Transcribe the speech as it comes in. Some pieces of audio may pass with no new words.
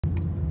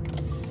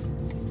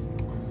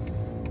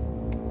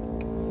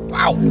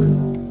Wow.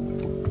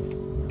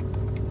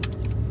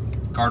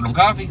 Cardinal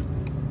coffee.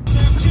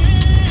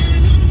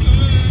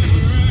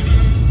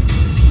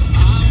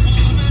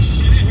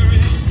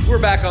 We're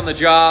back on the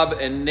job,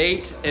 and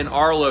Nate and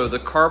Arlo, the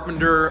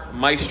carpenter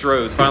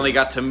maestros, finally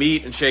got to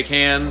meet and shake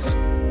hands.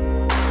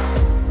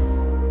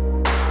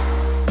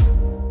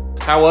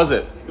 How was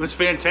it? It was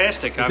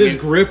fantastic. Is his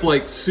grip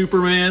like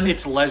Superman?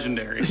 It's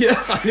legendary.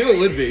 Yeah, I knew it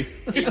would be.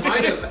 He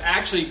might have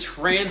actually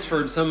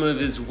transferred some of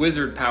his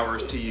wizard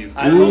powers to you.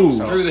 I hope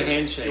so. Through the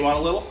handshake. You want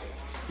a little?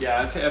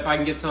 Yeah, if I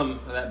can get some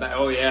of that back.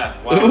 Oh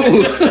yeah. Wow.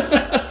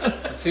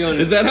 I'm feeling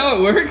Is that how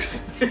it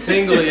works? it's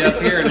tingly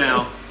up here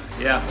now.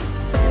 Yeah.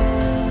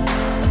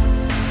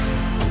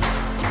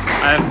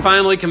 I have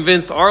finally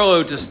convinced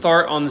Arlo to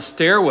start on the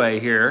stairway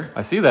here.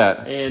 I see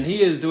that. And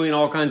he is doing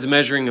all kinds of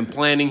measuring and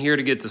planning here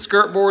to get the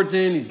skirt boards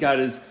in. He's got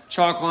his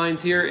chalk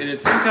lines here, and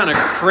it's some kind of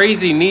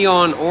crazy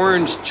neon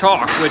orange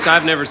chalk, which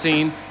I've never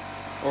seen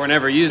or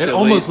never used. It at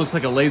almost least. looks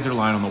like a laser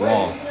line on the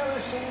wall.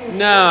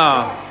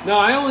 No,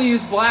 I only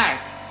use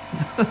black.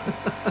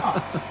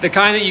 The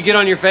kind that you get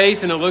on your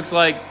face and it looks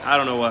like, I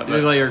don't know what. You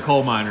look like you're a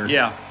coal miner.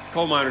 Yeah,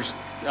 coal miner's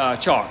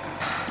chalk.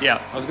 Yeah,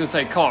 I was gonna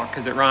say caulk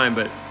because it rhymed,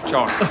 but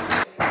chalk.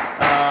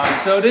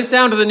 So it is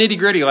down to the nitty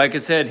gritty. Like I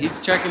said, he's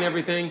checking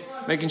everything,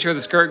 making sure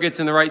the skirt gets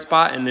in the right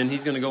spot, and then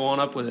he's gonna go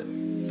on up with it.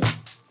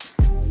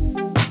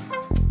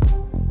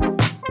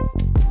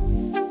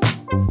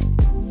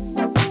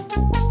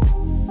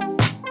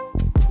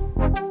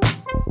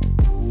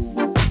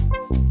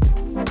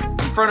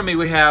 In front of me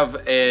we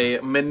have a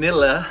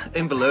manila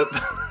envelope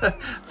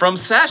from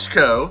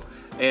Sashco,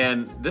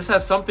 and this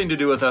has something to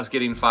do with us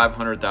getting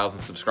 500,000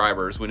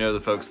 subscribers. We know the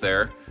folks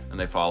there and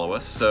they follow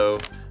us, so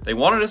they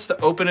wanted us to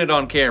open it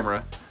on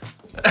camera.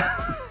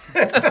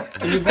 Can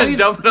you and believe,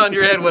 dump it on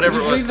your head, whatever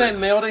can it you believe was. they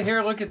mailed it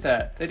here? Look at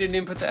that. They didn't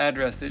even put the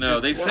address.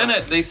 They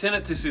sent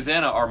it to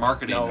Susanna, our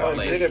marketing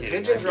lady. Did a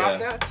pigeon drop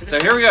that? So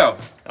here we go.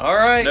 All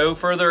right. No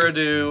further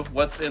ado,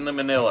 what's in the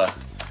manila?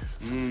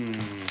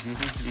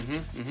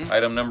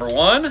 Item number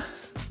 1.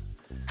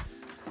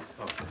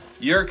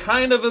 You're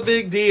kind of a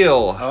big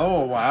deal.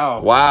 Oh,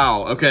 wow.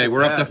 Wow. Okay,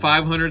 we're up to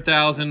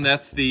 500,000.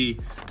 That's the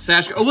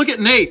Sashco. Oh, look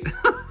at Nate.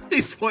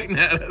 He's pointing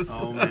at us.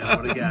 Oh man,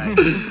 what a guy.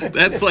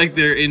 That's like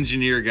their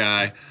engineer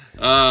guy.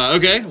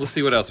 Okay, let's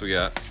see what else we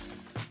got.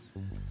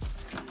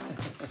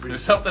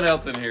 There's something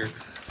else in here.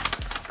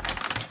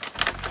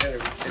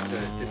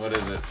 What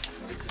is it?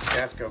 It's a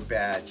Sashco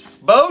badge.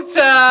 Bow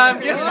time!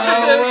 Get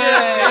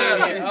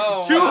certificate!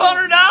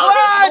 $200!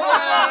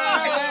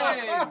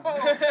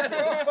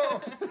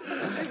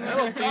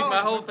 That'll feed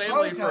my whole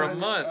family for a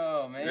month.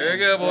 Oh, man. There you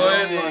go,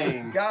 boys. Oh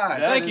my gosh.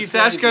 Thank you,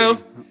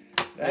 Sashco.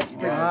 That's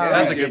pretty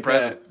That's a good. good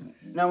present.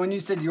 Now, when you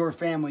said your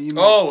family, you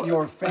meant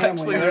your family.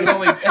 Actually, there's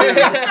only 2.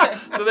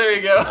 So there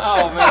you go.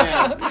 Oh,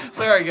 man.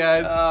 Sorry,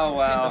 guys. Oh,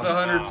 wow. It's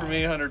 100 for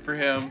me, 100 for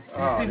him.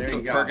 Oh, there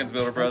you go. Perkins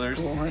Builder Brothers.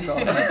 Cool. That's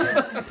awesome.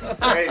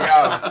 There you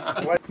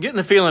go. What? Getting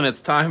the feeling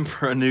it's time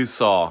for a new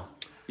saw.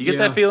 You get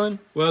that feeling?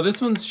 Well,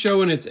 this one's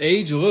showing its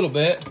age a little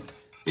bit.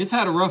 It's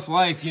had a rough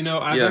life. You know,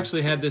 I've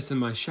actually had this in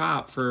my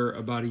shop for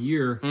about a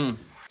year.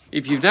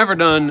 If you've never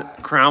done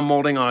crown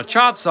molding on a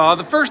chop saw,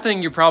 the first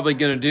thing you're probably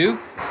gonna do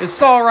is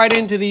saw right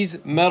into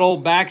these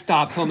metal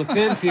backstops on the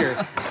fence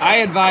here. I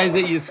advise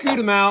that you scoot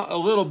them out a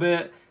little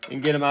bit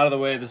and get them out of the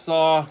way of the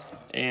saw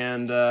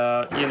and,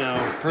 you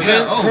know,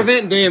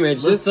 prevent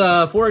damage. This,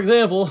 for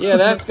example. Yeah,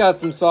 that's got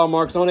some saw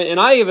marks on it, and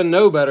I even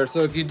know better.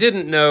 So if you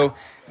didn't know,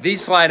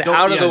 these slide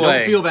out of the way.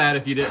 Don't feel bad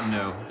if you didn't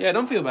know. Yeah,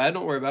 don't feel bad.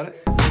 Don't worry about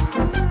it.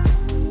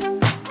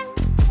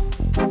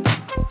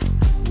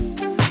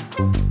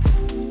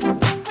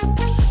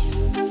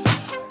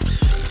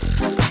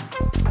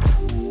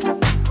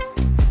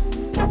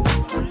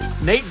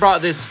 Nate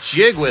brought this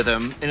jig with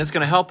him, and it's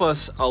gonna help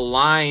us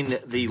align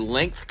the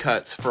length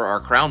cuts for our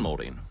crown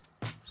molding.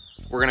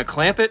 We're gonna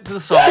clamp it to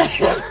the saw.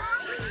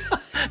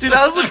 Dude,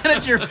 I was looking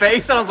at your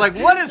face, and I was like,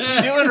 what is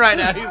he doing right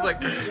now? He's like,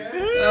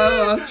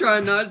 Oh, I was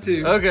trying not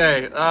to.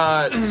 okay,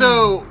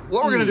 so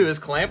what we're gonna do is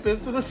clamp this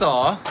to the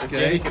saw.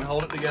 Okay. You can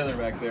hold it together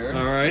back there.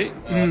 All right.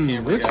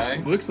 Camera guy.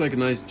 Looks like a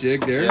nice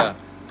jig there. Yeah.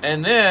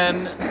 And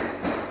then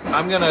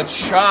I'm gonna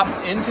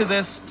chop into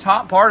this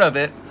top part of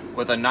it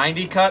with a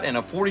 90 cut and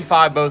a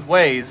 45 both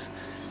ways.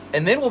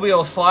 And then we'll be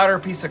able to slide our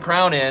piece of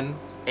crown in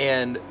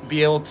and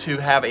be able to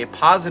have a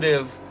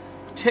positive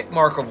tick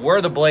mark of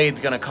where the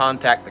blade's gonna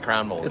contact the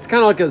crown mold. It's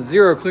kind of like a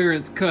zero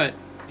clearance cut.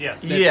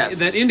 Yes. Yes.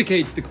 That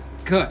indicates the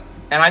cut.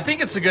 And I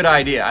think it's a good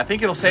idea. I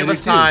think it'll save I do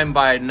us too. time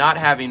by not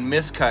having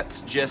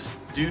miscuts just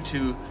due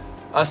to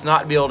us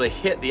not be able to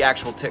hit the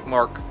actual tick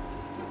mark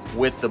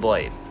with the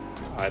blade.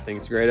 I think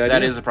it's a great idea.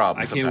 That is a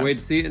problem I can't wait sometimes.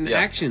 to see it in Yeah.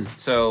 action.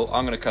 So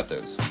I'm gonna cut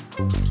those.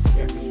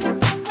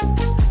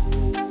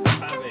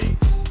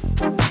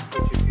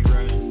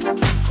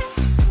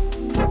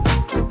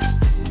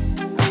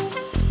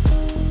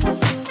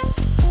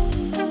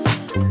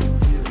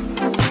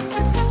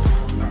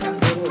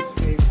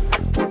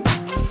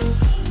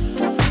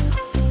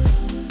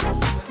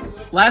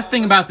 Last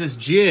thing about this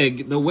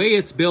jig, the way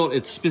it's built,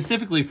 it's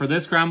specifically for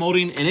this crown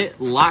molding, and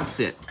it locks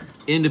it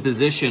into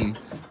position,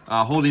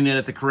 holding it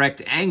at the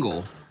correct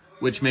angle,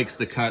 which makes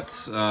the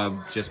cuts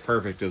just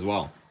perfect as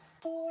well.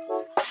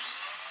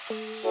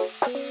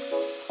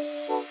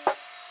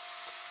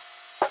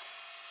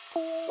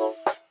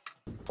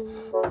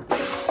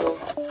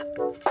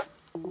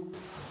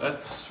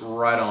 That's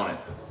right on it.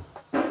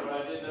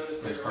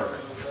 It's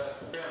perfect.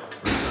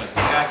 We're just gonna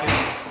tack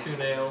in 2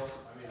 nails.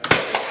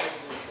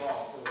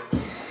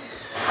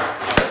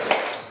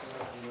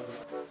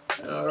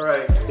 All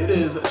right, it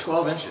is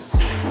 12 inches.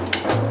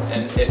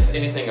 And if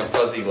anything, a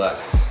fuzzy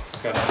less.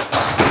 Okay.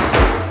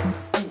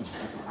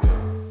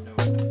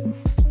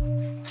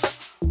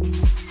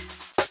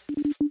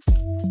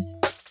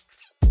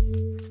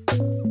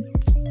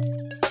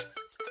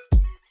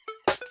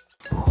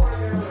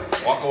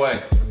 Walk away.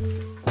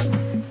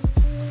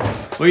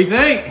 What do you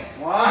think?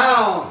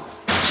 Wow.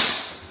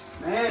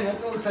 Man,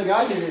 that looks like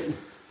I did it.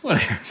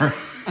 Whatever.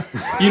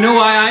 You know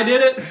why I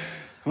did it?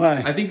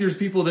 Why? I think there's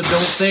people that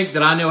don't think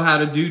that I know how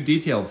to do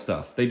detailed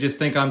stuff. They just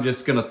think I'm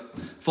just gonna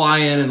fly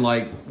in and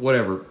like,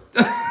 whatever.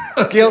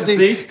 Guilty.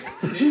 See?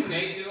 Didn't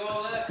Nate do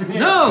all that?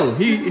 No,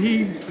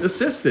 he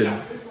assisted.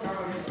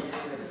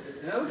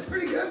 That looks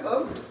pretty good,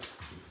 Bo.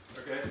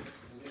 Okay.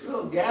 A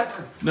little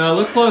gapper. No,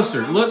 look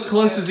closer. Look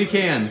close as you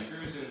can. A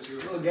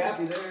little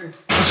gappy there.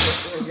 A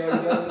little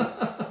gappy goes.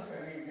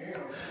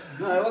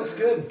 No, that looks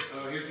good.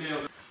 Oh, here's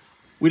nails.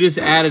 We just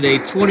added a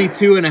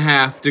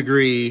 22.5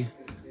 degree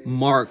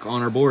mark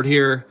on our board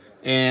here,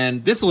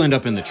 and this will end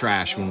up in the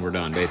trash when we're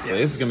done, basically.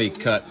 This is gonna be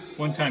cut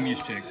One-time use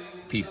jig.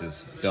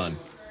 pieces, done.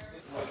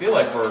 I feel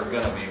like we're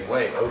gonna be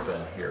way open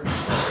here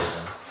for some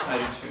reason. I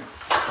do too.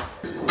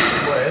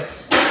 Boy,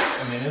 it's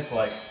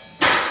like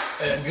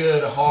a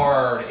good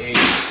hard 8.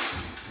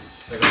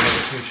 Is that gonna make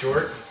it too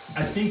short?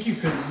 I think you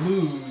could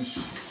lose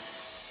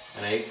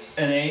An 8?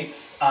 an 1/8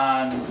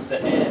 on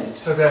the end.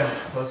 Okay,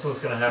 that's what's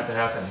gonna have to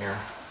happen here,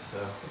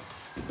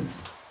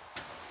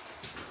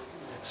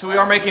 So we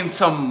are making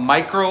some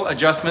micro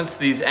adjustments to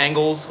these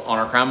angles on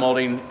our crown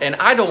molding, and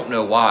I don't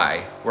know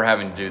why we're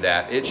having to do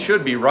that. It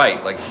should be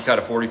right. Like if you cut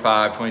a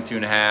 45,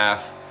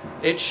 22.5,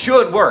 it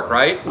should work,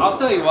 right? I'll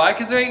tell you why,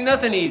 because there ain't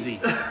nothing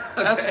easy.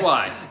 That's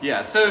why.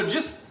 Yeah, so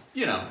just,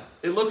 you know,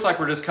 it looks like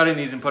we're just cutting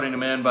these and putting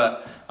them in,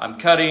 but I'm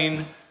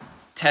cutting,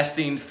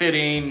 testing,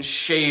 fitting,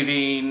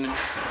 shaving,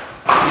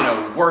 you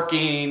know,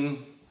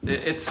 working.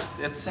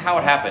 It's how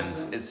it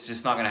happens. It's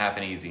just not gonna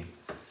happen easy.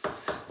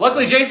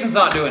 Luckily, Jason's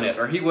not doing it,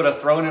 or he would have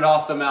thrown it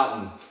off the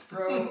mountain.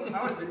 Bro,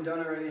 I would have been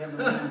done already having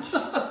lunch.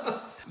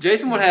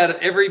 Jason would have had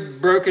every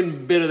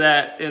broken bit of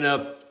that in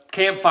a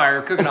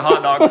campfire cooking a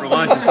hot dog for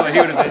lunch is what he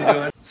would have been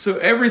doing. So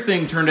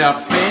everything turned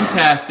out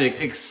fantastic,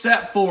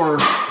 except for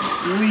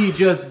we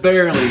just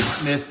barely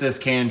missed this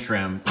can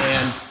trim.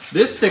 And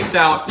this sticks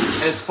out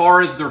as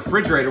far as the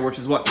refrigerator, which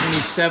is what,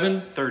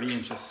 27? 30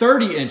 inches.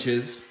 30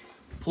 inches,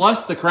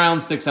 plus the crown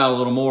sticks out a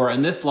little more,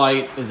 and this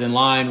light is in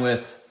line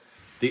with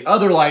the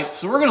other lights,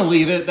 so we're gonna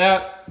leave it.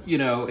 That, you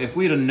know, if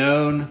we'd have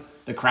known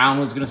the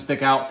crown was gonna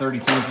stick out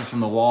 32 inches from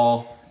the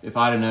wall, if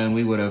I'd have known,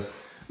 we would have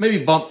maybe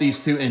bumped these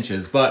 2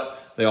 inches,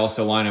 but they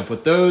also line up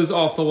with those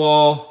off the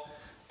wall.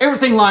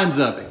 Everything lines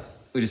up.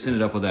 We just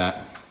ended up with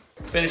that.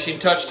 Finishing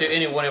touch to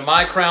any one of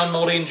my crown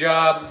molding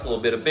jobs, a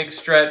little bit of big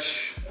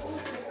stretch.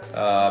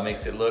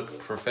 Makes it look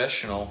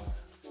professional,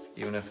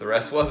 even if the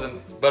rest wasn't,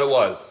 but it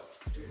was.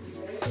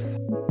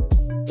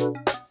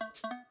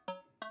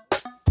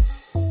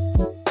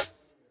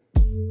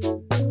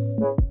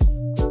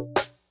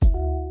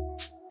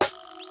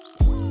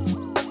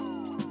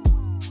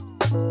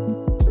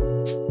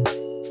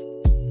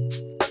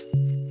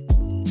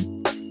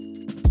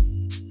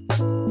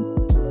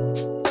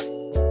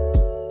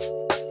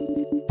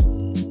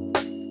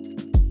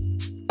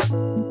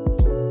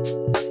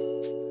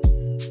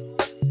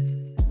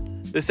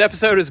 This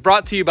episode is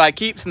brought to you by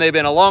Keeps, and they've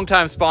been a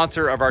longtime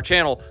sponsor of our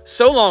channel.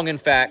 So long, in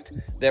fact,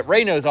 that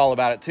Ray knows all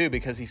about it too,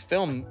 because he's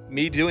filmed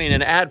me doing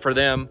an ad for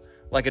them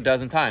like a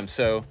dozen times.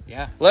 So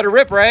Yeah. let her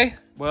rip, Ray.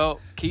 Well,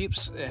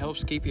 Keeps, it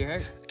helps keep your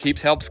hair.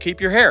 Keeps helps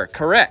keep your hair.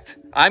 Correct.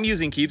 I'm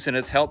using Keeps, and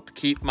it's helped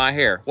keep my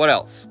hair. What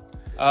else?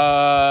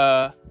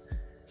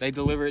 They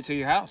deliver it to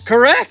your house.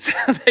 Correct.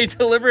 They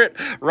deliver it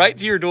right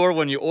to your door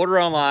when you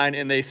order online,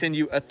 and they send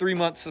you a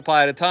 3-month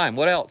supply at a time.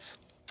 What else?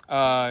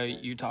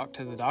 You talk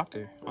to the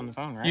doctor on the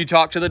phone, right? You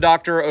talk to the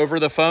doctor over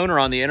the phone or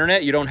on the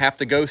internet. You don't have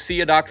to go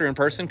see a doctor in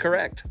person.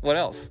 Correct. What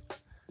else?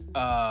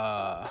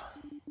 That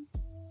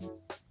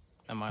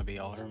might be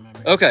all I remember.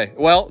 Okay,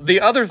 well,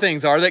 the other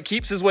things are that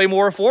Keeps is way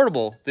more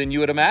affordable than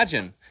you would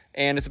imagine.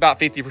 And it's about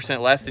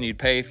 50% less than you'd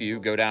pay if you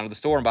go down to the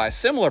store and buy a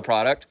similar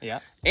product. Yeah.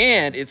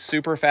 And it's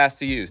super fast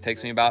to use.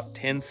 Takes me about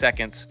 10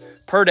 seconds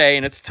per day,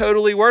 and it's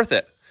totally worth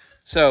it.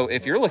 So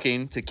if you're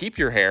looking to keep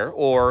your hair,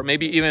 or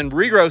maybe even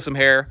regrow some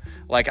hair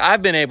like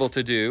I've been able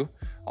to do,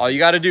 all you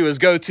got to do is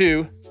go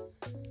to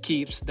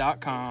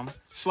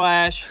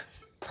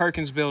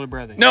Keeps.com/Perkins Builder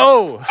Brothers.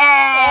 No!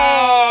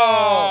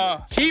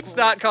 Oh!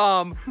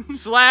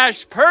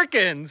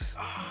 Keeps.com/Perkins.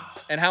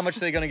 And how much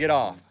are they going to get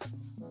off?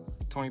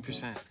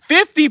 20%.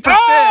 50%.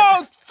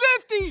 Oh,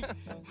 50!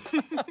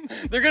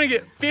 They're going to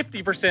get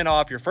 50%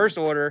 off your first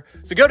order.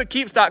 So go to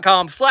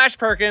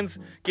keeps.com/Perkins.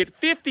 Get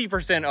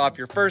 50% off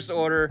your first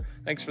order.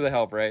 Thanks for the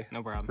help, Ray.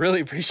 No problem.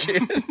 Really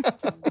appreciate it.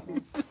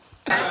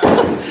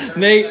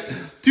 Nate,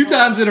 2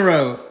 times in a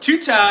row. 2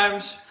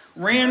 times,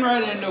 ran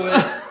right into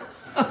it.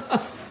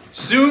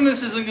 Soon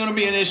this isn't going to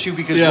be an issue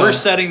because we're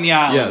setting the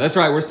island. Yeah, that's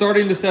right. We're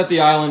starting to set the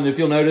island. If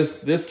you'll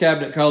notice, this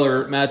cabinet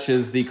color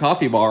matches the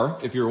coffee bar,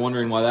 if you're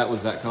wondering why that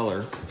was that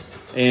color.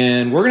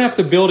 And we're going to have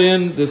to build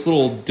in this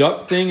little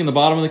duct thing in the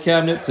bottom of the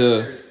cabinet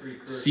to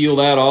seal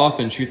that off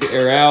and shoot the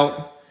air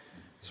out.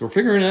 So we're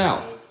figuring it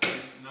out.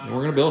 And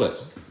we're going to build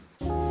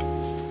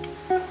it.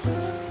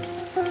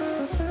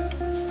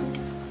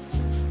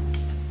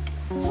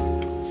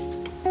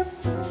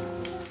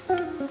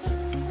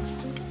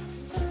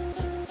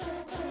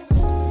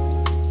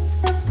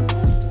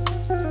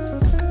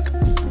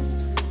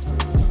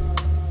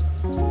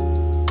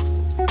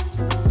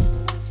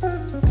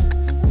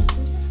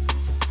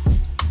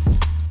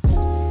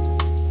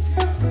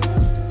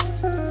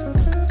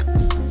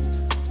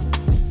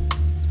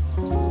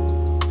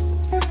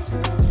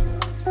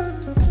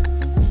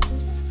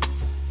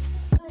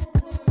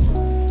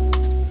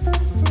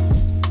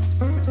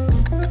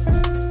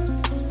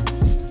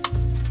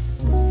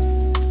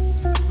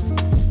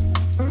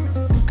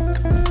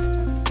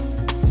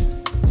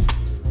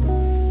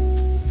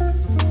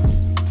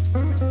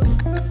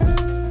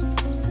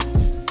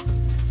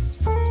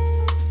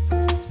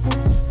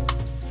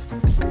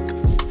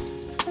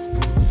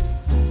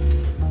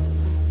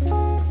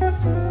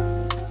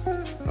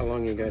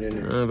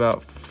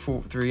 About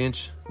 3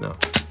 inch. No.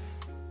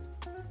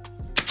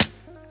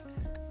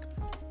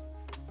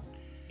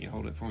 You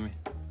hold it for me.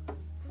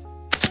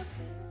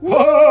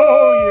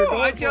 Whoa! You're going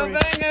Watch for your me.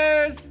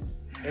 fingers.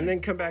 And then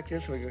come back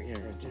this way. Go, yeah,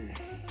 right there.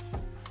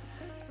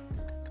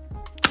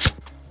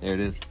 There it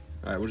is.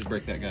 All right, we'll just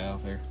break that guy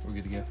off there. We're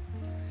good to go.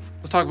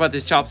 Let's talk about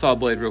this chop saw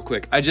blade real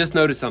quick. I just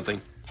noticed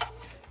something.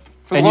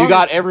 And you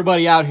got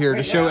everybody out here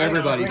to show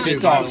everybody too.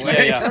 It's off.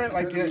 Yeah. Turn it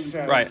like this.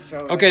 Right.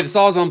 So Okay, the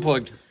saw's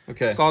unplugged.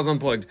 Okay. Saw's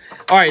unplugged.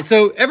 All right,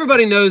 so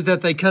everybody knows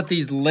that they cut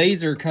these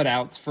laser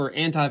cutouts for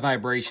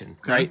anti-vibration,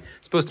 right?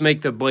 It's supposed to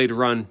make the blade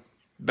run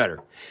better.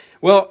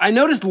 Well, I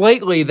noticed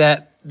lately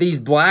that these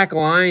black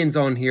lines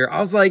on here, I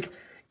was like,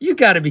 you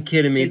got to be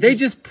kidding me. They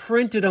just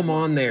printed them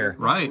on there.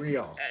 Right.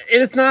 real.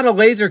 And it's not a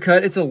laser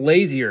cut, it's a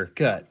lazier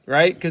cut,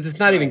 right? Because it's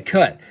not even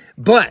cut.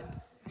 But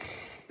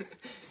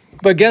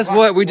guess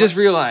what? We just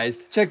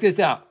realized. Check this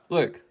out.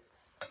 Look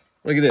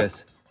at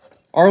this.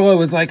 Arlo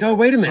was like, oh,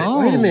 wait a minute,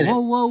 wait a minute.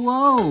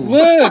 Whoa.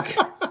 Look,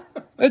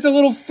 it's a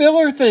little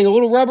filler thing, a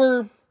little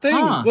rubber thing.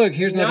 Huh. Look,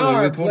 here's another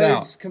one we pulled out.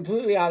 It's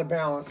completely out of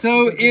balance.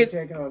 So because we've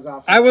taken those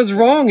off. I was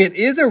wrong. It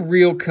is a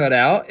real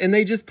cutout, and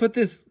they just put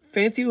this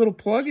fancy little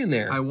plug in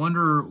there. I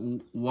wonder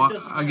what.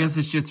 I guess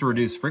it's just to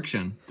reduce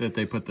friction that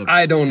they put the.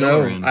 I don't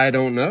filler know. in. I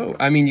don't know.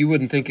 I mean, you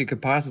wouldn't think it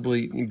could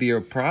possibly be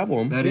a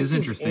problem. That This is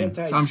is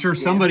interesting. So I'm sure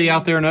somebody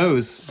out there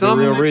knows Some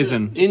the real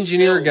reason.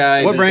 engineer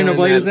guy. What brand of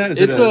blade is that? Is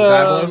It's it a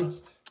Diablo?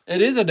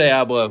 It is a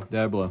Diablo.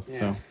 Diablo.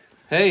 So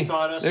Hey,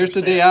 Sawdust there's or the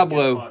sand,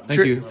 Diablo. get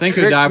thank you,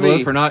 tricked Diablo,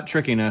 me. for not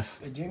tricking us.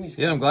 Jimmy's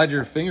Yeah, I'm glad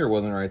your finger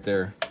wasn't right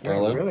there,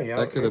 Arlo. really.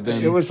 That could have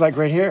been. It was like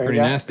right here. pretty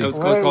yeah. nasty. That was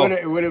a Well, close call.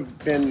 It would have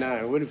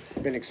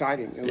been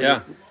exciting. It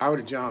Yeah. I would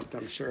have jumped.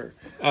 I'm sure.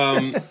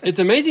 It's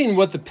amazing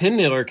what the pin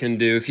nailer can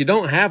do. If you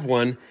don't have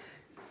one,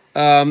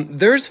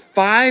 there's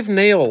 5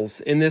 nails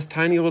in this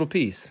tiny little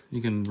piece.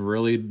 You can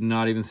really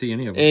not even see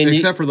any of them, And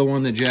except for the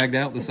one that jagged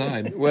out the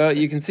side. Well,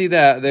 you can see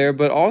that there,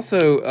 but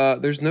also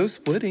there's no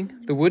splitting.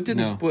 The wood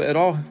didn't No. split at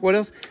all. What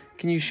else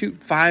can you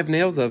shoot 5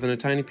 nails of in a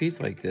tiny piece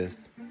like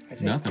this? I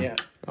think, Nothing. Yeah.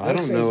 I don't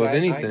Those know things of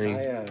anything.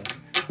 I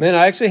Man,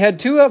 I actually had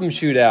 2 of them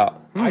shoot out.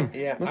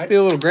 yeah. Must be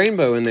a little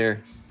grainbow in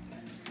there.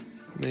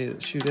 Made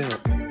it shoot out.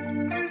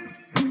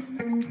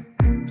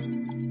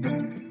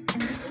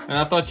 And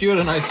I thought you had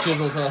a nice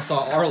chisel until I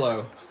saw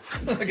Arlo.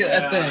 Look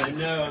at that thing.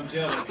 know, I'm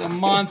jealous. It's a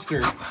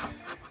monster.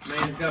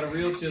 Man, he's got a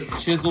real chisel.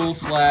 Chisel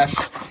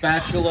 /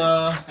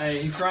 spatula.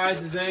 Hey, he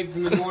fries his eggs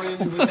in the morning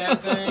with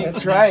that thing.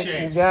 That's right. You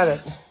Shaves. got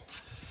it.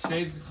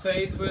 Shaves his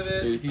face with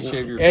it. Dude, if you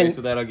shave your And- face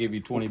with that, I'll give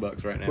you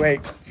 $20 right now.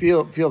 Wait.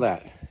 Feel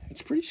that.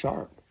 It's pretty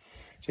sharp.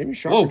 Jamie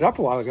sharpened Whoa. up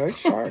a while ago. It's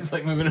sharp. It's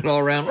like moving it all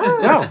around.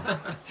 No.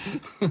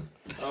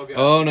 Oh, God.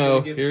 Oh,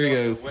 no. Give Here he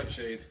himself goes. a wet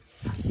shave.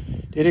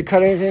 Did it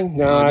cut anything?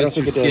 No, I don't Just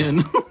think it your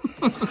did. skin.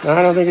 No,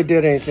 I don't think it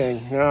did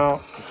anything.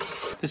 No.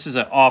 This is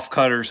an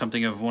offcut or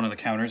something of one of the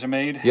counters I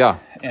made. Yeah.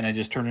 And I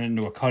just turned it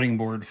into a cutting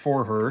board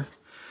for her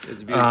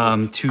It's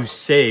beautiful. to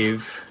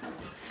save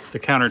the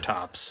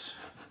countertops.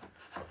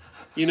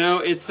 You know,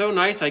 it's so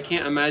nice. I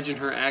can't imagine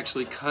her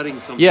actually cutting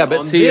something. Yeah, but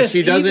on see, if this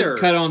she doesn't either.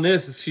 cut on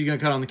this, she's going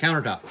to cut on the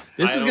countertop.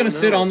 This I is don't going to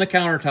sit know. on the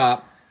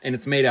countertop, and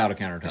it's made out of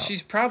countertop.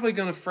 She's probably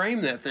going to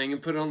frame that thing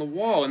and put it on the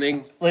wall, and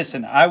then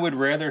Listen, I would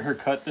rather her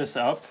cut this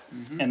up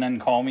and then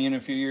call me in a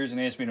few years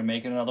and ask me to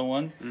make another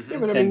one Yeah,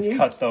 but I than mean,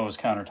 cut those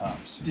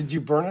countertops. did you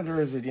burn it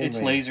or is it inlaid?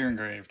 It's laser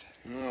engraved.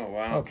 oh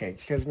wow, Okay,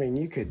 because I mean,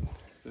 you could.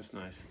 that's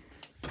nice.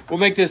 We'll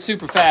make this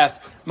super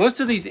fast. Most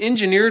of these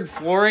engineered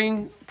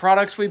flooring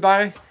products we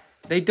buy,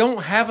 they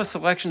don't have a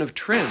selection of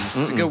trims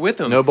to go with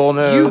them. No bowl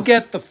nose. You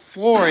get the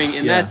flooring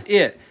and that's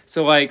it.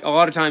 So like a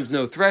lot of times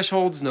no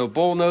thresholds, no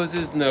bowl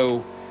noses,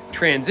 no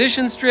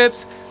transition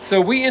strips.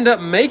 So we end up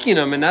making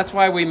them, and that's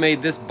why we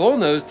made this bowl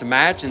nose to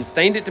match and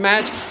stained it to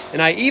match.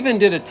 And I even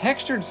did a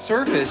textured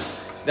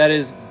surface that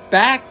is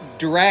back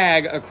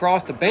drag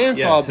across the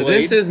bandsaw so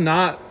blade. this is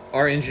not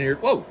our engineered,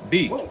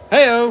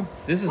 Hey-o.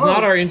 This is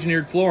not our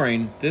engineered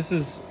flooring. This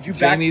is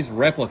Jaime's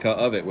replica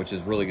of it, which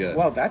is really good.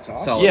 Well, that's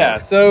awesome. Solid. Yeah,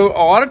 so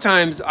a lot of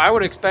times I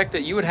would expect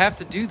that you would have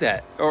to do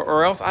that,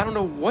 or else I don't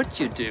know what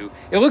you do.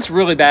 It looks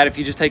really bad if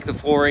you just take the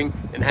flooring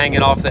and hang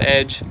it off the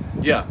edge.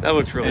 Yeah. That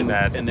looks really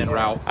bad. And then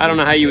route. I don't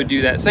know how you would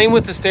do that. Same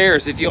with the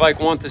stairs. If you like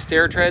want the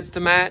stair treads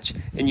to match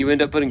and you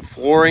end up putting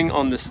flooring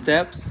on the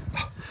steps.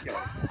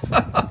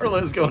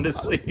 Arlo's going to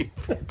sleep.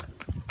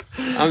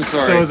 I'm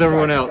sorry. So is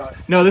everyone else.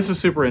 No, this is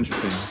super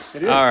interesting.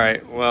 It is. All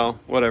right, well,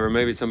 whatever.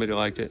 Maybe somebody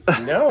liked it.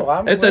 No,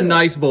 I'm. It's a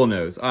nice bull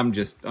nose. I'm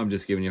just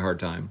giving you a hard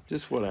time.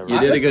 Just whatever. You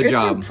did a good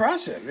job. It's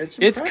impressive.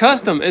 It's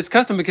custom. It's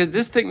custom because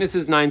this thickness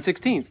is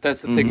 9/16.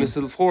 That's the thickness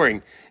of the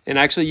flooring. And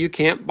actually, you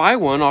can't buy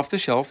one off the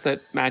shelf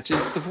that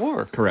matches the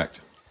floor.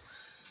 Correct.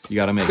 You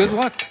got to make Good it.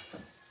 luck.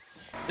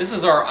 This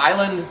is our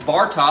island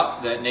bar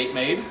top that Nate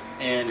made,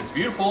 and it's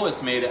beautiful.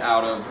 It's made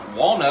out of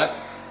walnut.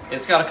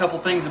 It's got a couple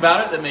things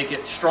about it that make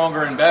it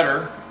stronger and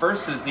better.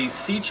 First is these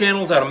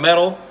C-channels out of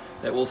metal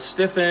that will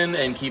stiffen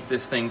and keep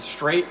this thing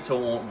straight so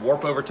it won't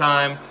warp over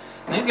time.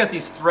 And he's got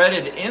these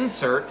threaded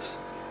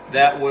inserts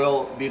that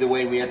will be the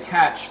way we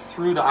attach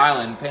through the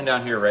island. Pan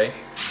down here, Ray.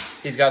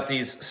 He's got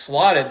these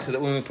slotted so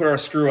that when we put our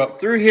screw up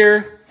through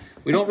here,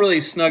 we don't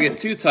really snug it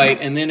too tight,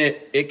 and then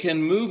it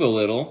can move a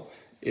little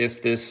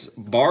if this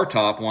bar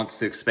top wants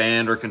to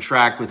expand or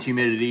contract with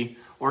humidity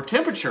or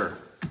temperature,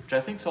 which I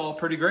think is all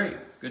pretty great.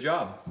 Good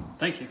job.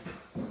 Thank you.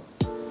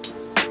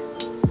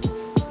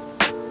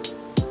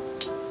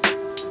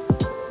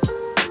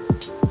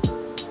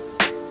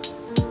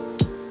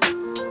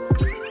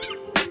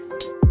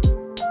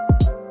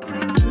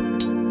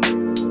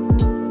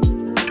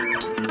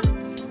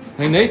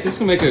 Hey Nate, this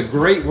can make a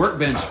great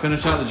workbench.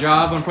 Finish out the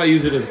job. I'm probably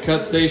use it as a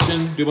cut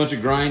station, do a bunch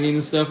of grinding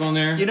and stuff on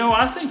there. You know,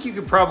 I think you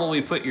could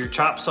probably put your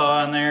chop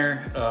saw in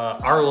there,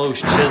 Arlo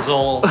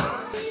chisel,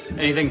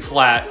 anything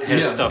flat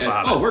has stuff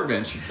on it. Oh,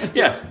 workbench.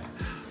 Yeah.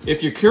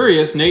 If you're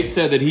curious, Nate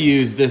said that he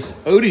used this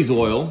Odie's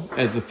oil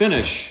as the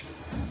finish,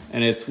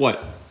 and it's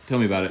what? Tell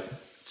me about it.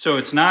 So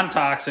it's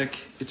non-toxic,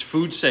 it's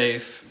food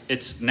safe,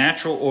 it's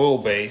natural oil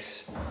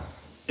base,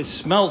 it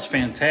smells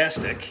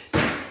fantastic,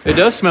 It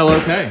does smell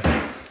okay.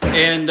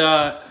 and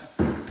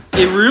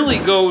it really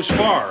goes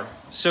far.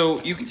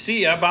 So you can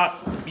see I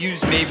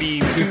used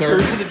maybe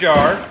 2/3 of the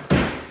jar.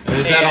 And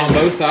is that on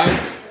both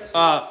sides?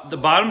 The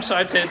bottom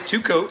sides had 2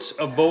 coats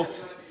of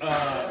both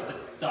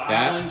the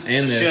island,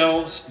 and the this.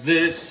 shelves,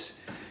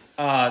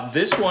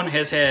 this one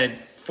has had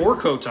 4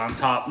 coats on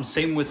top, and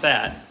same with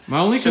that. My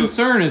only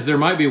concern is there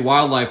might be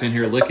wildlife in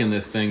here licking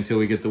this thing till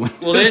we get the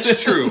windows. Well,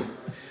 that's true.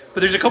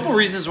 But there's a couple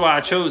reasons why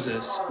I chose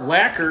this.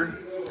 Lacquer,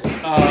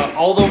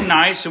 although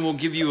nice and will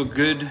give you a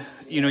good,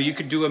 you know, you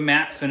could do a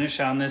matte finish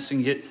on this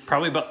and get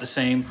probably about the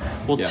same,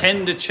 will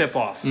tend to chip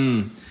off.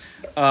 Same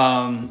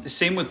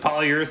with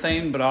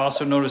polyurethane, but I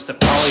also noticed that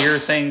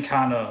polyurethane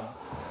kind of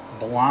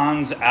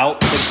blondes out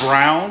the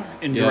brown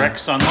in direct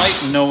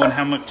sunlight. And knowing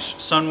how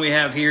much sun we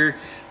have here,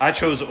 I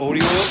chose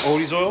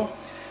Odie's oil.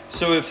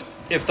 So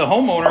if the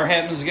homeowner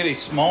happens to get a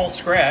small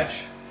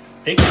scratch,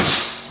 they can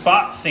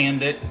spot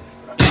sand it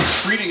and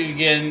treat it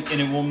again, and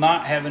it will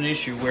not have an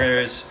issue.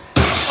 Whereas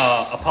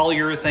a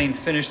polyurethane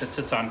finish that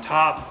sits on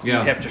top, you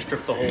have to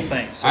strip the whole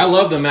thing. So I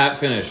love the matte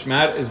finish.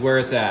 Matte is where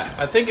it's at.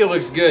 I think it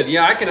looks good.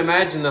 Yeah, I can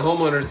imagine the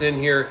homeowners in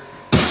here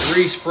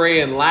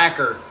respraying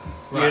lacquer.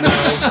 You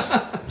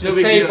know, just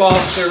tape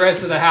off the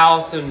rest of the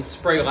house and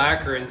spray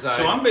lacquer inside.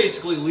 So I'm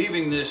basically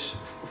leaving this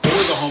for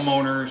the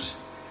homeowners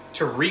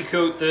to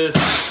recoat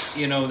this.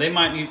 You know, they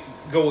might need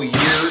go a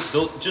year.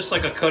 They'll, just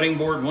like a cutting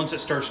board, once it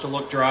starts to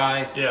look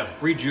dry,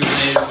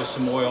 rejuvenate it with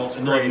some oil,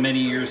 and they'll have many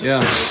years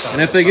of service on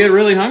And if they get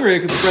really hungry,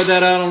 they can spread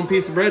that out on a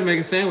piece of bread and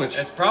make a sandwich.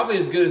 That's probably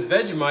as good as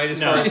Vegemite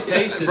as far as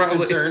taste is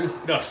concerned.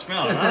 No,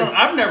 smell it.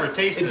 I've never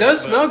tasted it. It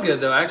does smell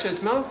good though. Actually, it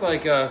smells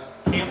like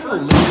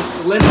camphor.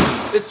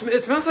 lemon. It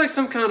smells like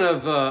some kind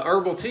of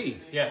herbal tea.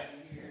 Yeah.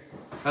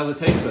 How's it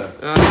taste though?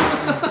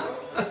 I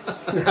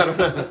don't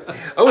know.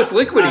 Oh, it's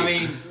liquidy. I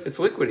mean, it's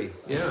liquidy.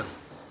 Yeah.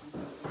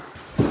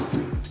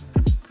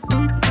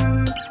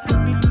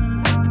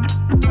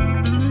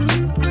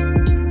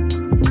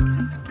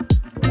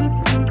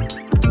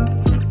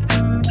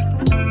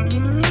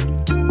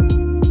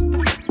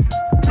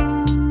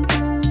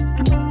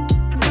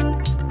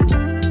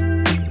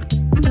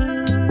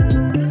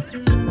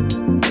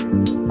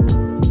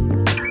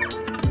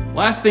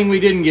 Last thing we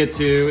didn't get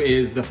to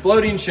is the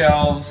floating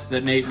shelves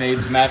that Nate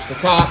made to match the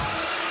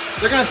tops.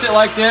 They're gonna sit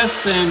like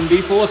this and be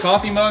full of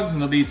coffee mugs,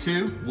 and there'll be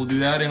 2. We'll do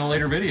that in a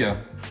later video.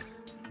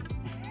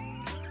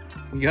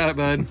 You got it,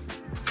 bud.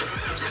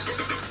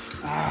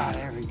 Ah,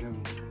 there we go.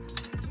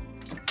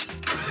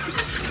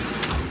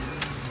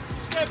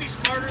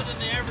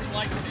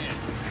 likes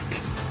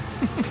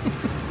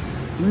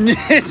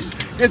it.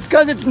 It's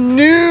because it's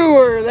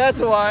newer,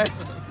 that's why.